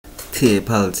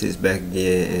TiggPolitics back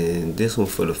again, and this one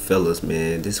for the fellas,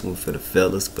 man. This one for the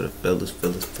fellas,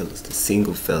 the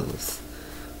single fellas,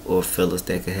 or fellas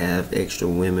that can have extra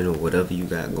women or whatever you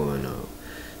got going on.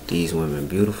 These women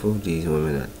beautiful, these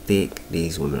women are thick,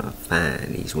 these women are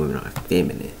fine, these women are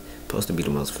feminine. Supposed to be the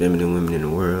most feminine women in the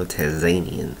world,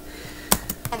 Tanzanian.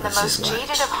 And the most jaded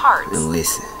of hearts. And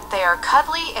listen. They are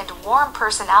cuddly and warm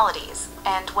personalities,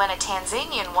 and when a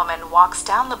Tanzanian woman walks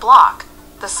down the block,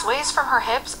 the sways from her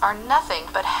hips are nothing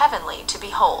but heavenly to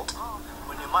behold.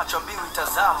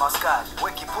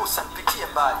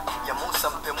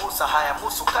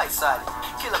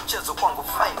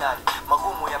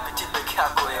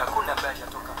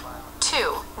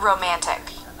 Two,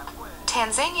 romantic.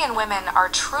 Tanzanian women are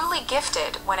truly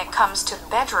gifted when it comes to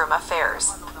bedroom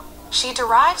affairs. She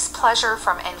derives pleasure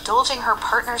from indulging her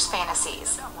partner's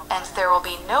fantasies, and there will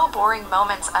be no boring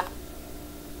moments.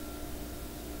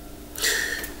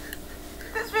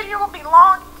 This video will be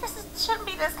long. Shouldn't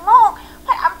be this long,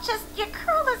 but your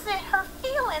girl is in her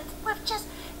feelings with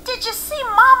did you see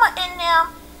Mama and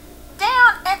them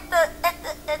down at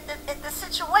the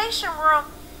situation room?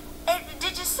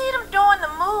 Did you see them doing the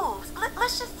moves?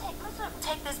 Let's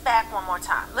take this back one more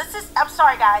time. I'm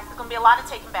sorry guys, there's gonna be a lot of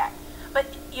taking back. But,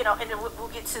 you know, and then we'll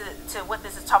get to what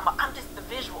this is talking about. I'm just the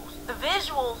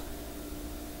visuals,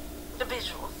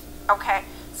 okay?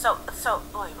 So,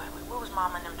 wait, what was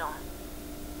Mama and them doing?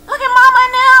 Look at Mama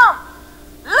and them!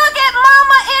 Look at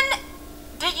Mama and...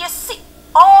 Did you see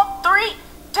all three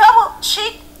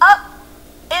double-cheeked up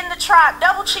in the tribe,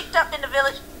 double-cheeked up in the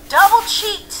village,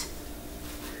 double-cheeked,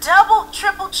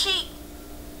 triple-cheeked.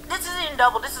 This isn't even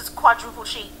double, this is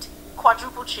quadruple-cheeked. Look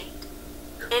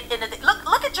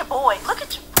at your boy. Look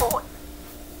at your boy.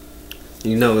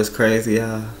 You know what's crazy,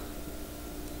 y'all?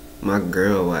 My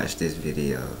girl watched this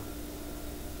video.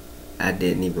 I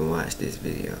didn't even watch this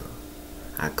video.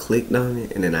 I clicked on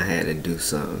it and then I had to do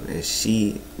something. And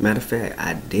matter of fact,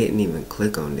 I didn't even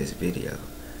click on this video.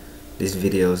 This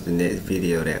video is the next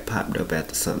video that popped up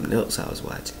after something else I was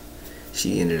watching.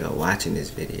 She ended up watching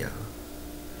this video.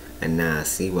 And now I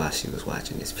see why she was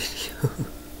watching this video.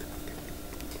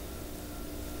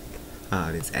 Oh,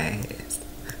 this ass.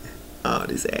 Oh,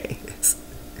 this ass.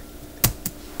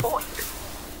 Boy.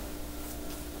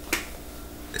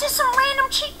 Just some random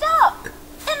cheeked up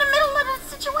in the middle of the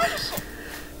situation.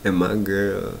 And my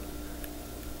girl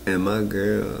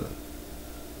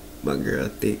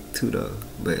thick too though,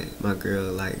 but my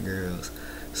girl like girls.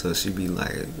 So she be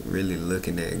like really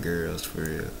looking at girls for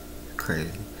real.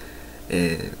 Crazy.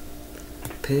 And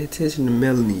pay attention to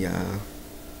Melanie, y'all.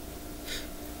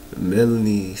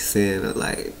 Melanie saying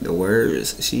like the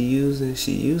words she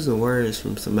using words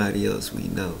from somebody else we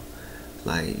know.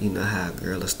 Like, you know how a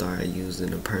girl will start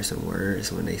using a person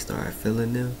words when they start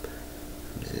feeling them?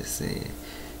 I'm just saying.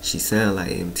 She sound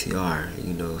like MTR,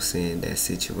 you know, saying that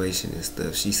situation and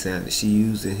stuff. She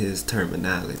using his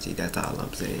terminology, that's all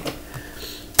I'm saying.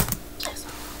 That's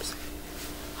all I'm saying.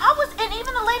 And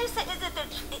even the lady said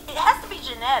it has to be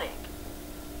genetic.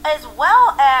 As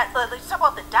well as, let's talk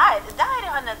about the diet. The diet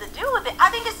has nothing to do with it. I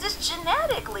think it's just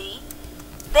genetically,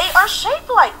 they are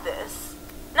shaped like this.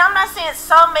 Now, I'm not saying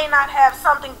some may not have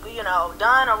something, you know,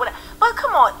 done or whatever. But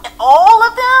come on, all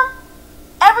of them,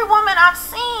 every woman I've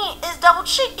seen is double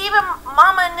cheeked. Even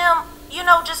Mama and them, you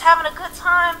know, just having a good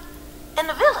time in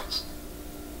the village.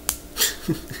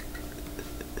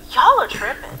 Y'all are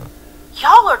tripping.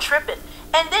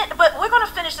 And then, but we're going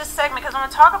to finish this segment because I'm going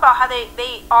to talk about how they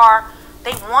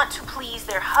want to please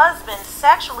their husband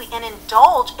sexually and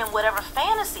indulge in whatever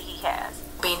fantasy he has.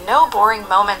 Be no boring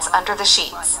moments under the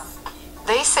sheets.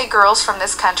 They say girls from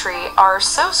this country are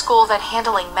so schooled at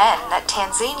handling men that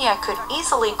Tanzania could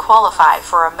easily qualify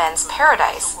for a men's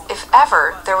paradise if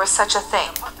ever there was such a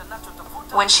thing.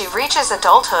 When she reaches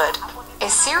adulthood, a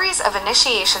series of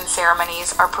initiation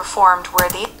ceremonies are performed where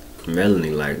the Melanie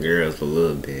like girls a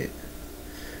little bit.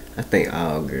 I think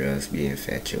all girls be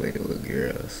infatuated with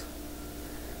girls.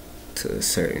 To a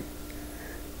certain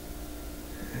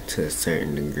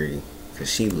degree, because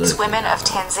she looks. Women of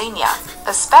Tanzania,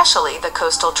 especially the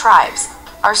coastal tribes,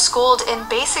 are schooled in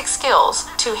basic skills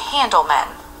to handle men.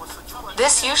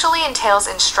 This usually entails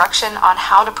instruction on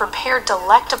how to prepare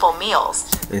delectable meals.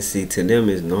 And see, to them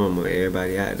it's normal.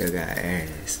 Everybody out there got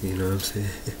ass. You know what I'm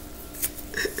saying?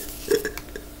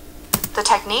 The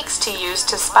techniques to use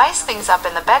to spice things up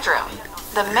in the bedroom,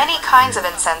 the many kinds of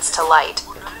incense to light,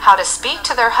 how to speak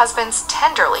to their husbands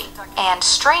tenderly, and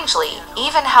strangely,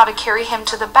 even how to carry him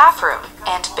to the bathroom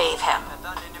and bathe him.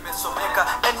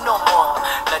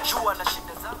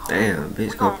 Damn,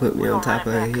 bitch gonna put me on top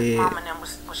of her head.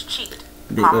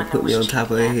 Bitch gonna put me on top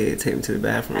of her head, take me to the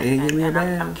bathroom, and give me a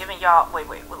bath. I'm giving y'all. Wait.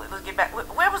 Let's get back.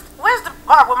 Where's the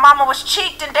part where Mama was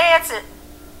cheeked and dancing?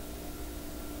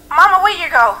 Mama, where you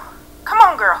go? Come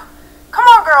on, girl.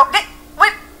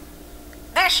 Wait.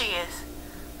 There she is.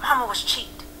 Mama was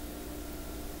cheeked.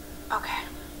 Okay.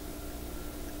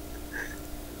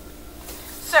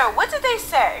 So what did they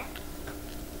say?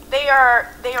 They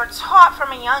are taught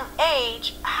from a young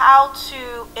age how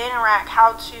to interact,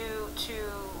 how to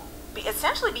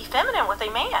essentially be feminine with a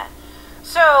man.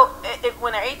 So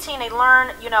when they're 18, they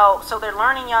learn, so they're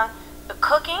learning young, the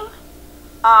cooking,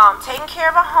 taking care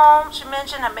of a home, she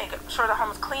mentioned, and making sure the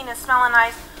home is clean and smelling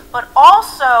nice, but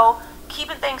also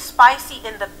keeping things spicy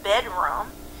in the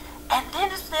bedroom. And then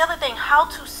this is the other thing, how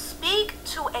to speak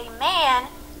to a man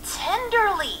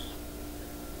tenderly.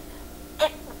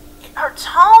 Her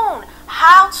tone,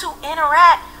 how to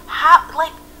interact,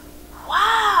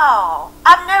 wow.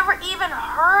 I've never even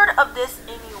heard of this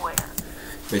anywhere.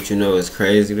 But you know what's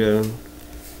crazy though?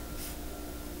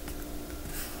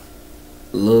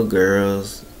 Little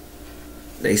girls,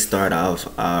 they start off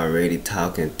already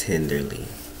talking tenderly.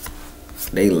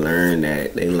 They learn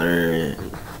that. They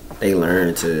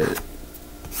learn to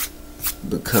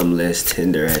become less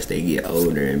tender as they get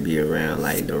older and be around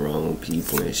like the wrong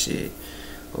people and shit,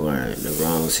 or the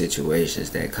wrong situations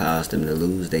that cause them to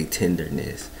lose their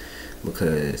tenderness.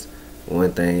 Because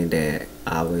one thing that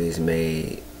always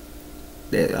make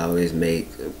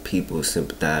people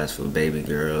sympathize for baby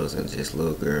girls and just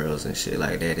little girls and shit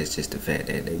like that is just the fact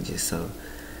that they just so,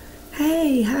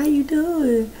 hey, how you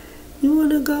doing? You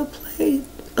wanna go play?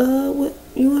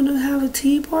 You wanna have a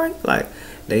tea party? Like,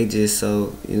 they just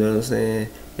so, you know what I'm saying?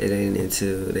 It ain't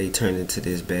until they turn into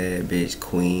this bad bitch,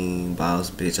 queen,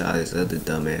 boss bitch, all this other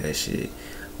dumbass shit,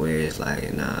 where it's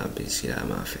like, nah, bitch, get out of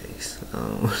my face. I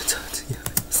don't want to talk to you.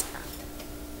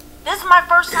 This is my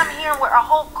first time hearing where a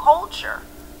whole culture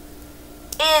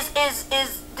is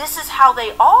this is how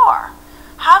they are.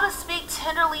 How to speak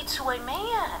tenderly to a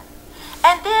man.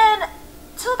 And then,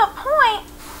 to the point,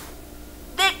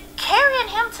 that carrying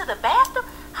him to the bathroom,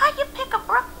 how you pick a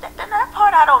brook, that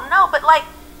part I don't know, but like,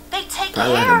 they take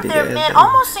care of their men.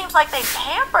 Almost seems like they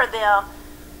pamper them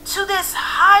to this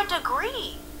high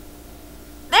degree.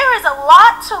 There is a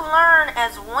lot to learn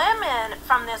as women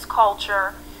from this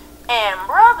culture, and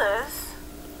brothers,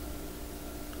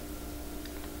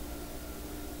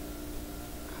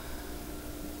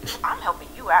 I'm helping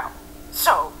you out.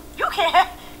 So you can't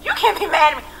be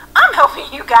mad at me. I'm helping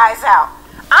you guys out.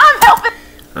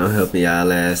 I'm helping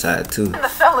y'all ass out too. The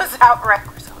fellas out right.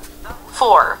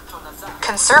 4.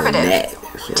 Conservative.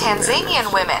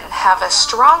 Tanzanian women have a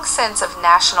strong sense of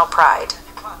national pride.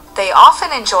 They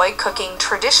often enjoy cooking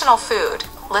traditional food,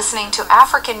 listening to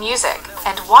African music,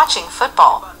 and watching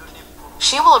football.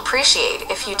 She will appreciate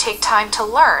if you take time to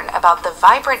learn about the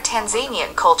vibrant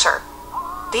Tanzanian culture.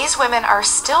 These women are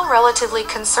still relatively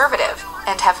conservative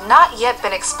and have not yet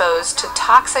been exposed to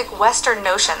toxic Western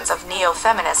notions of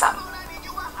neo-feminism.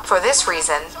 For this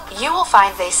reason, you will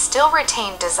find they still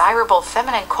retain desirable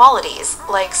feminine qualities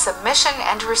like submission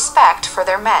and respect for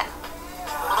their men.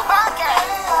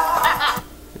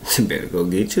 You better go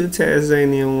get you a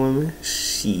Tanzanian woman.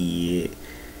 Shit.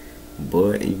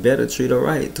 Boy, you better treat her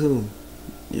right too.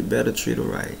 You better treat her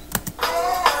right.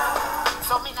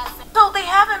 So they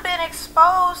haven't been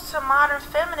exposed to modern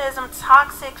feminism,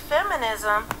 toxic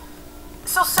feminism.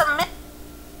 So submit.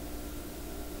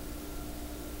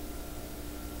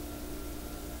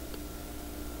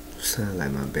 Sound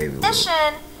like my baby.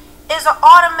 Submission is an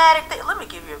automatic thing. Let me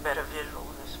give you a better visual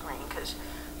on the screen, cause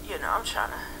I'm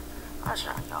trying to,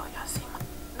 y'all see my,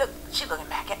 look, she looking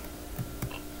back at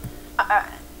me.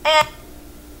 And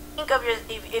think of your,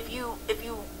 if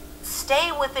you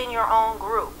stay within your own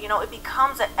group, it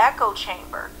becomes an echo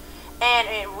chamber, and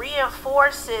it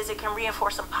can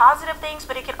reinforce some positive things,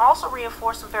 but it can also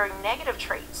reinforce some very negative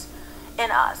traits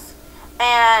in us.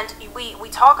 And we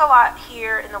talk a lot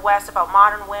here in the West about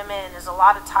modern women. There's a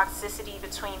lot of toxicity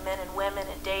between men and women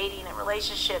in dating and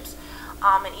relationships,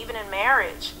 and even in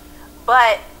marriage.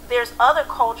 But there's other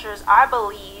cultures, I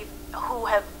believe, who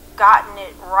have gotten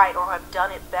it right or have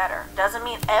done it better. Doesn't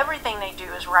mean everything they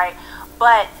do is right,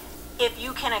 but if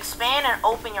you can expand and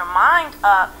open your mind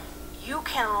up, you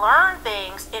can learn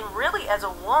things and really, as a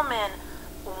woman,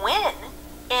 win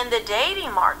in the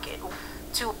dating market.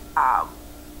 To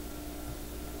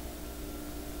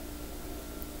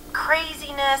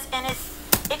craziness, and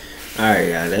alright,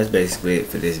 y'all, that's basically it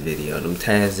for this video. Them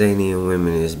Tanzanian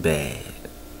women is bad,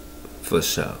 for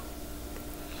sure.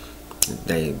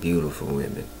 They beautiful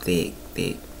women, thick.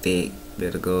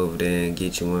 Better go over there and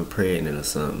get you one pregnant or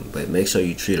something, but make sure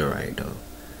you treat her right though.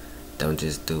 don't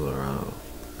just do it wrong.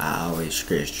 I always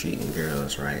stress treating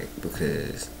girls right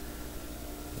because,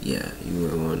 yeah, you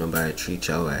wouldn't want nobody to treat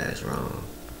your ass wrong.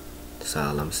 That's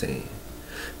all I'm saying.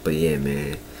 But yeah,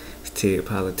 man, it's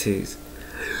TiggPolitics.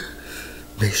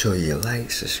 Make sure you like,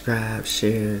 subscribe,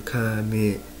 share,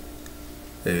 comment,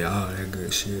 and all that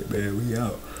good shit, man. We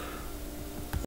out.